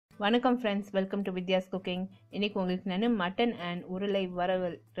வணக்கம் friends, welcome to Vidyascooking. இன்னைக்கு உங்களுக்கு நான் மட்டன் அண்ட் உருளை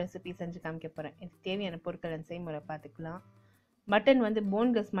வரவல் ரெசிபி செஞ்சு காமிக்க போகிறேன். இதுக்கு தேவையான பொருட்கள் அண்ட் செய்முறை பார்த்துக்கலாம். மட்டன்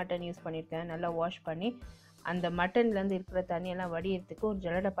போன்லெஸ் மட்டன் யூஸ் பண்ணியிருக்கேன். நல்லா வாஷ் பண்ணி அந்த மட்டன்லேருந்து இருக்கிற தண்ணியெல்லாம் வடிகிறதுக்கு ஒரு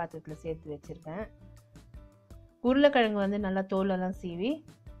ஜலடை பாத்திரத்தில் சேர்த்து வச்சுருக்கேன். உருளைக்கிழங்கு நல்லா தோலெல்லாம் சீவி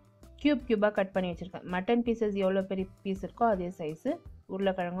க்யூபாக கட் பண்ணி வச்சுருக்கேன். மட்டன் பீசஸ் எவ்வளோ பெரிய பீஸ் இருக்கோ அதே சைஸு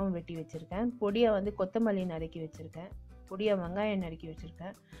உருளைக்கிழங்கும் வெட்டி வச்சுருக்கேன். பொடியாக கொத்தமல்லி நறுக்கி வச்சுருக்கேன். பொடியாக வெங்காயம் நறுக்கி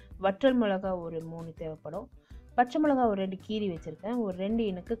வச்சுருக்கேன். வற்றல் மிளகா ஒரு 3 தேவைப்படும். பச்சை மிளகா ஒரு 2 கீரி வச்சுருக்கேன். ஒரு 2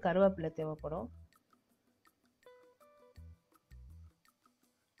 இனுக்கு கருவேப்பிலை தேவைப்படும்.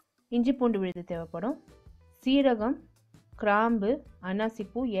 இஞ்சி பூண்டு விழுது தேவைப்படும். சீரகம், கிராம்பு,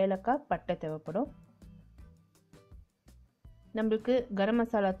 அன்னாசிப்பூ, ஏலக்காய், பட்டை தேவைப்படும். நம்மளுக்கு கரம்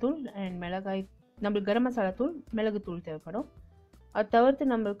மசாலா தூள் அண்ட் கரம் மசாலா தூள், மிளகுத்தூள் தேவைப்படும். அது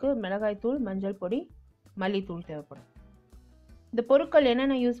தவிர்த்து நம்மளுக்கு மிளகாய் தூள், மஞ்சள் பொடி, மல்லித்தூள் தேவைப்படும். இந்த பொருட்கள்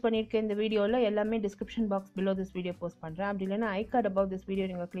என்னென்ன யூஸ் பண்ணியிருக்கேன் இந்த வீடியோவில் எல்லாமே description box below this video post பண்ணுறேன். அப்படி இல்லைன்னா ஐ கார்டு அபவுட் திஸ் வீடியோ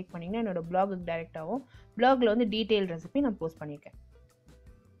நீங்கள் கிளிக் பண்ணிங்கன்னா என்னோட பிளாகுக்கு டைரெக்டாகவும் பிளாகில் டீட்டெயில் ரெசிபி நான் போஸ்ட் பண்ணியிருக்கேன்.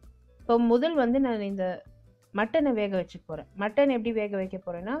 இப்போ முதல் நான் இந்த மட்டனை வேக வச்சுக்க போகிறேன். மட்டன் எப்படி வேக வைக்க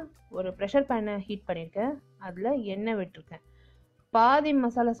போகிறேன்னா, ஒரு ப்ரெஷர் பேனை ஹீட் பண்ணியிருக்கேன். அதில் எண்ணெய் விட்டுருக்கேன். பாதி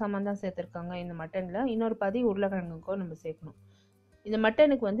மசாலா சாமான் தான் சேர்த்துருக்காங்க இந்த மட்டனில். இன்னொரு பாதி உருளைக்கிழங்குக்கும் நம்ம சேர்க்கணும். இந்த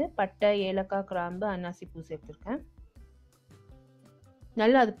மட்டனுக்கு பட்டை, ஏலக்காய், கிராம்பு, அன்னாசி பூ சேர்த்துருக்கேன்.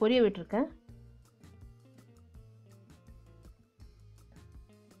 நல்லா அது பொரிய விட்டுருக்கேன்.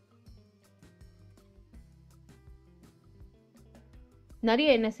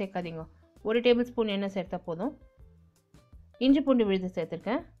 நிறைய எண்ணெய் சேர்க்காதீங்க, 1 டேபிள் ஸ்பூன் எண்ணெய் சேர்த்தா போதும். இஞ்சி பூண்டு விழுது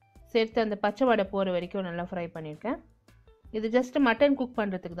சேர்த்துருக்கேன். சேர்த்து அந்த பச்சை வடை போகிற வரைக்கும் நல்லா ஃப்ரை பண்ணியிருக்கேன். இது ஜஸ்ட் மட்டன் குக்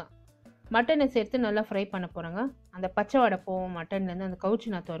பண்ணுறதுக்கு தான். மட்டனை சேர்த்து நல்லா ஃப்ரை பண்ண போகிறாங்க. அந்த பச்சை வடை போவோம் மட்டன்லேருந்து, அந்த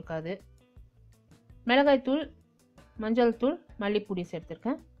கவுச்சி நாத்தம் இருக்காது. மிளகாய் தூள், மஞ்சள் தூள், மல்லிப்பொடி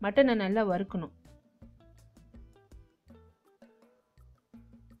சேர்த்துருக்கேன். மட்டனை நல்லா வறுக்கணும்.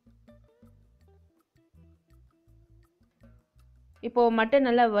 இப்போ மட்டன்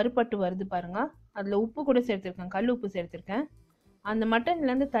நல்லா வறுபட்டு வருது பாருங்க. அதில் உப்பு கூட சேர்த்துருக்கேன், கல் உப்பு சேர்த்துருக்கேன். அந்த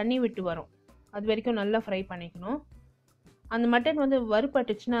மட்டன்லேருந்து தண்ணி விட்டு வரும், அது வரைக்கும் நல்லா ஃப்ரை பண்ணிக்கணும். அந்த மட்டன்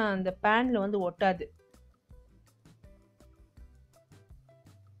வறுபட்டுச்சுன்னா அந்த பேனில் ஒட்டாது.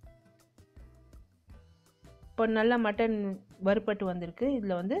 இப்போ நல்லா மட்டன் வறுபட்டு வந்திருக்கு.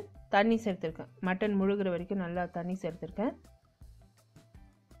 இதில் தண்ணி சேர்த்துருக்கேன். மட்டன் முழுகிற வரைக்கும் நல்லா தண்ணி சேர்த்துருக்கேன்.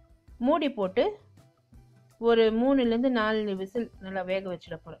 மூடி போட்டு ஒரு 3லேருந்து 4 விசில் நல்லா வேக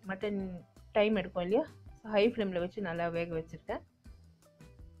வச்சிட போகிறேன். மட்டன் டைம் எடுக்கும் இல்லையா, ஹை ஃப்ளேமில் வச்சு நல்லா வேக வச்சுருக்கேன்.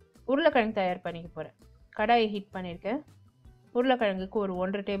 உருளைக்கிழங்கு தயார் பண்ணிக்க போகிறேன். கடாயை ஹீட் பண்ணியிருக்கேன். உருளைக்கிழங்குக்கு ஒரு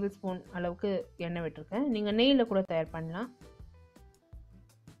 1.5 டேபிள் ஸ்பூன் அளவுக்கு எண்ணெய் விட்டுருக்கேன். நீங்கள் நெய்யில் கூட தயார் பண்ணலாம்.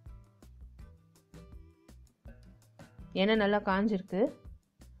 எண்ணெய் நல்லா காஞ்சிருக்கு.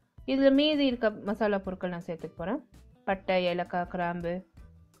 இதில் மீதி இருக்க மசாலா பொருட்கள் நான் சேர்த்துக்க போகிறேன். பட்டை, ஏலக்காய், கிராம்பு,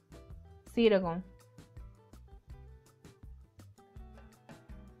 சீரகம்.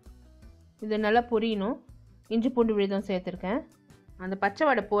 இது நல்லா பொரியணும். இஞ்சி பூண்டு விழுதும் சேர்த்துருக்கேன். அந்த பச்சை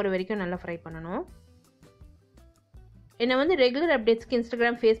வடை போகிற வரைக்கும் நல்லா ஃப்ரை பண்ணணும். என்னை ரெகுலர் அப்டேட்ஸ்க்கு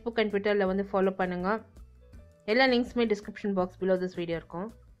இன்ஸ்டாகிராம், ஃபேஸ்புக் அண்ட் ட்விட்டரில் ஃபாலோ பண்ணுங்கள். எல்லா லிங்க்ஸுமே description box below this video இருக்கும்.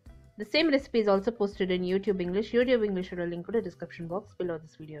 The same recipe is also posted in YouTube English. YouTube English link கூட description box below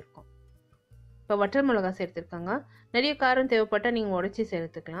this video இருக்கும். இப்போ வற்றல் மிளகா சேர்த்துருக்காங்க. நிறைய காரம் தேவைப்பட்டால் நீங்கள் உடச்சி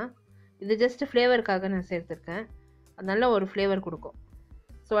சேர்த்துக்கலாம். இது ஜஸ்ட் ஃப்ளேவருக்காக நான் சேர்த்துருக்கேன். அது நல்ல ஒரு ஃப்ளேவர் கொடுக்கும்.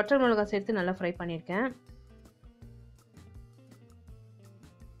 ஸோ வற்றல் மிளகா சேர்த்து நல்லா ஃப்ரை பண்ணியிருக்கேன்.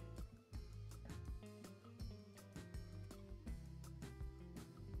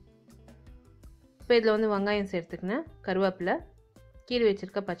 இப்போ இதில் வெங்காயம் சேர்த்துக்கினேன், கருவேப்பிலை, கீரை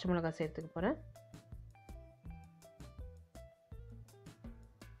வச்சிருக்க பச்சை மிளகாய் சேர்த்துக்க போகிறேன்.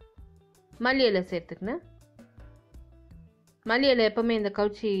 மல்லி இலை சேர்த்துக்கினேன். மல்லி இலை எப்போவுமே இந்த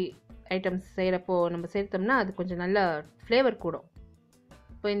கவுச்சி ஐட்டம்ஸ் செய்கிறப்போ நம்ம சேர்த்தோம்னா அது கொஞ்சம் நல்லா ஃப்ளேவர் கூடும்.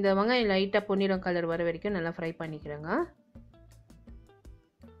 இப்போ இந்த வெங்காயம் லைட்டாக பொன்னிறம் கலர் வர வரைக்கும் நல்லா ஃப்ரை பண்ணிக்கிறேங்க.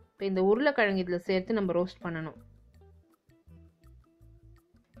 இப்போ இந்த உருளைக்கிழங்கு இதில் சேர்த்து நம்ம ரோஸ்ட் பண்ணணும்.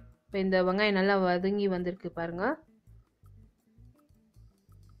 இப்போ இந்த வெங்காயம் நல்லா வதங்கி வந்திருக்கு பாருங்கள்.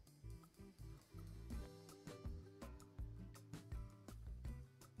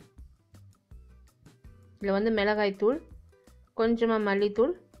 இதில் மிளகாய் தூள், கொஞ்சமாக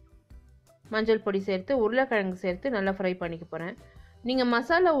மல்லித்தூள், மஞ்சள் பொடி சேர்த்து உருளைக்கிழங்கு சேர்த்து நல்லா ஃப்ரை பண்ணிக்க போகிறேன். நீங்கள்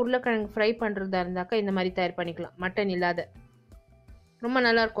மசாலா உருளைக்கிழங்கு ஃப்ரை பண்ணுறதா இருந்தாக்கா இந்த மாதிரி தயார் பண்ணிக்கலாம். மட்டன் இல்லாத ரொம்ப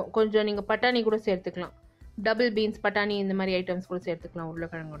நல்லாயிருக்கும். கொஞ்சம் நீங்கள் பட்டாணி கூட சேர்த்துக்கலாம். டபுள் பீன்ஸ், பட்டாணி இந்த மாதிரி ஐட்டம்ஸ் கூட சேர்த்துக்கலாம்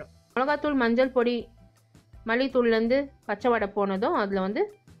உருளைக்கிழங்கோட. மிளகாத்தூள், மஞ்சள் பொடி, மல்லித்தூள்லேருந்து பச்சை வடை போனதும் அதில்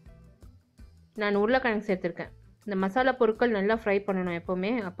நான் உருளைக்கிழங்கு சேர்த்துருக்கேன். இந்த மசாலா பொருட்கள் நல்லா ஃப்ரை பண்ணணும்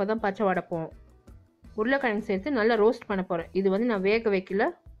எப்போவுமே, அப்போ தான் பச்சை வாடை போகும். உருளைக்கிழங்கு சேர்த்து நல்லா ரோஸ்ட் பண்ண போகிறேன். இது வந்து நான் வேக வைக்கல,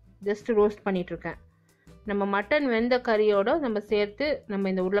 ஜஸ்ட் ரோஸ்ட் பண்ணிகிட்ருக்கேன். நம்ம மட்டன் வெந்த கறியோடு நம்ம சேர்த்து நம்ம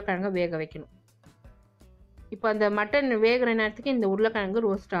இந்த உருளைக்கிழங்கை வேக வைக்கணும். இப்போ அந்த மட்டன் வேகிற நேரத்துக்கு இந்த உருளைக்கிழங்கு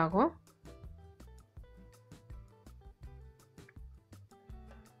ரோஸ்ட் ஆகும்.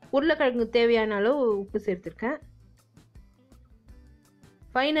 உருளைக்கிழங்கு தேவையான அளவு உப்பு சேர்த்துருக்கேன்.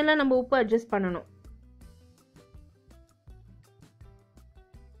 ஃபைனலாக நம்ம உப்பு அட்ஜஸ்ட் பண்ணணும்.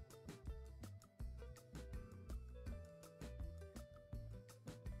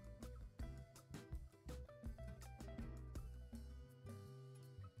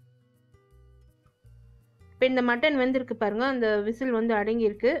 இப்போ இந்த மட்டன் வெந்திருக்கு பாருங்க, அந்த விசில் வந்து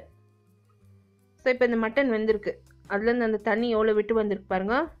அடங்கியிருக்கு. ஸோ இப்போ இந்த மட்டன் வெந்திருக்கு, அதுலேருந்து அந்த தண்ணி எவ்வளோ விட்டு வந்திருக்கு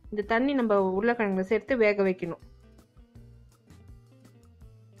பாருங்க. இந்த தண்ணி நம்ம உருளைக்கிழங்குல சேர்த்து வேக வைக்கணும்.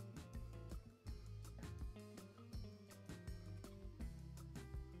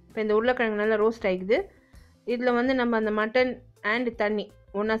 இப்போ இந்த உருளைக்கிழங்கு நல்லா ரோஸ்ட் ஆகிக்குது. இதில் வந்து நம்ம அந்த மட்டன் அண்ட் தண்ணி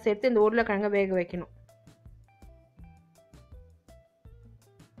ஒன்றா சேர்த்து இந்த உருளைக்கிழங்கை வேக வைக்கணும்.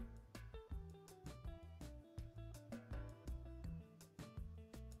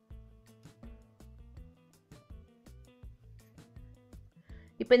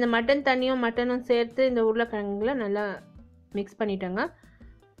 இப்போ இந்த மட்டன் தண்ணியும் மட்டனும் சேர்த்து இந்த உருளைக்கிழங்குல நல்லா மிக்ஸ் பண்ணிட்டேங்க.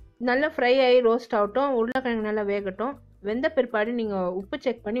 நல்லா ஃப்ரை ஆகி ரோஸ்ட் ஆகட்டும், உருளைக்கிழங்கு நல்லா வேகட்டும். வெந்த பிற்பாடு நீங்கள் உப்பு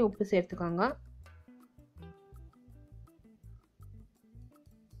செக் பண்ணி உப்பு சேர்த்துக்கோங்க.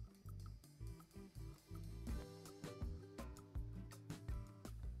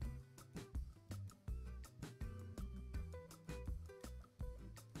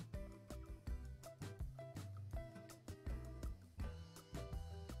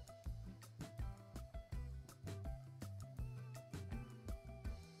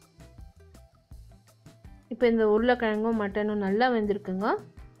 இப்போ இந்த உருளைக்கிழங்கும் மட்டனும் நல்லா வெந்திருக்குங்க.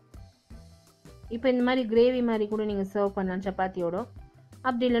 இப்போ இந்த மாதிரி கிரேவி மாதிரி கூட நீங்கள் சர்வ் பண்ணலாம் சப்பாத்தியோட.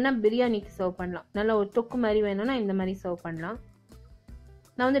 அப்படி இல்லைன்னா பிரியாணிக்கு சர்வ் பண்ணலாம். நல்லா ஒரு தொக்கு மாதிரி வேணும்னா இந்த மாதிரி சர்வ் பண்ணலாம்.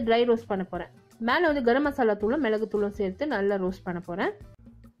 நான் வந்து ட்ரை ரோஸ்ட் பண்ண போகிறேன். மேலே வந்து கரம் மசாலா தூளும் மிளகுத்தூளும் சேர்த்து நல்லா ரோஸ்ட் பண்ண போகிறேன்.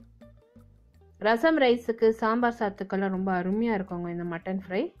 ரசம் ரைஸுக்கு சாம்பார் சாதத்துக்கெல்லாம் ரொம்ப அருமையாக இருக்குங்க இந்த மட்டன்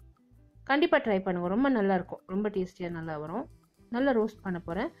ஃப்ரை. கண்டிப்பாக ட்ரை பண்ணுங்கள், ரொம்ப நல்லாயிருக்கும், ரொம்ப டேஸ்டியாக நல்லா வரும். நல்லா ரோஸ்ட் பண்ண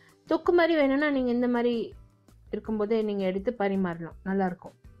போகிறேன். தொக்கு மாதிரி வேணும்னா நீங்கள் இந்த மாதிரி இருக்கும்போதே நீங்கள் எடுத்து பரிமாறலாம்,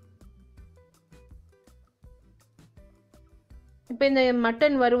 நல்லாயிருக்கும். இப்போ இந்த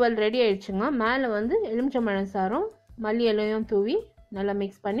மட்டன் வறுவல் ரெடி ஆயிடுச்சுங்க. மேலே வந்து எலுமிச்சம்பழம் சாரும் மல்லி இலையும் தூவி நல்லா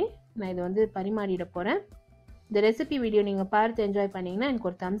மிக்ஸ் பண்ணி நான் இதை வந்து பரிமாறிட போகிறேன். இந்த ரெசிபி வீடியோ நீங்கள் பார்த்து என்ஜாய் பண்ணிங்கன்னா எனக்கு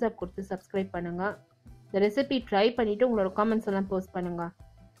ஒரு தம்ஸ் அப் கொடுத்து சப்ஸ்கிரைப் பண்ணுங்கள். இந்த ரெசிபி ட்ரை பண்ணிவிட்டு உங்களோட காமெண்ட்ஸ் எல்லாம் போஸ்ட் பண்ணுங்கள்.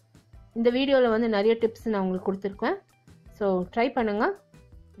 இந்த வீடியோவில் வந்து நிறைய டிப்ஸ் நான் உங்களுக்கு கொடுத்துருக்கேன். ஸோ ட்ரை பண்ணுங்கள்.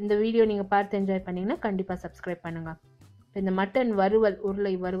 இந்த வீடியோ நீங்கள் பார்த்து என்ஜாய் பண்ணிங்கன்னா கண்டிப்பாக சப்ஸ்கிரைப் பண்ணுங்கள். இந்த மட்டன் வறுவல்,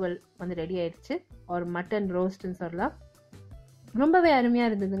 உருளை வறுவல் வந்து ரெடி ஆயிடுச்சு. ஒரு மட்டன் ரோஸ்ட்னு சொல்லலாம். ரொம்பவே அருமையாக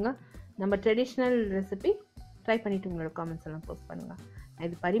இருந்ததுங்க. நம்ம ட்ரெடிஷ்னல் ரெசிபி ட்ரை பண்ணிவிட்டு உங்களோட காமெண்ட்ஸ் எல்லாம் போஸ்ட் பண்ணுங்கள்.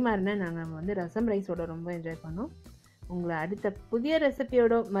 இது பரிமாறினா நாங்கள் வந்து ரசம் ரைஸோட ரொம்ப என்ஜாய் பண்ணோம். உங்களை அடுத்த புதிய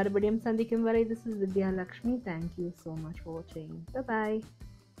ரெசிபியோட மறுபடியும் சந்திக்கும் வரை, this is Vidya Lakshmi. Thank you so much for வாட்சிங். பாய்.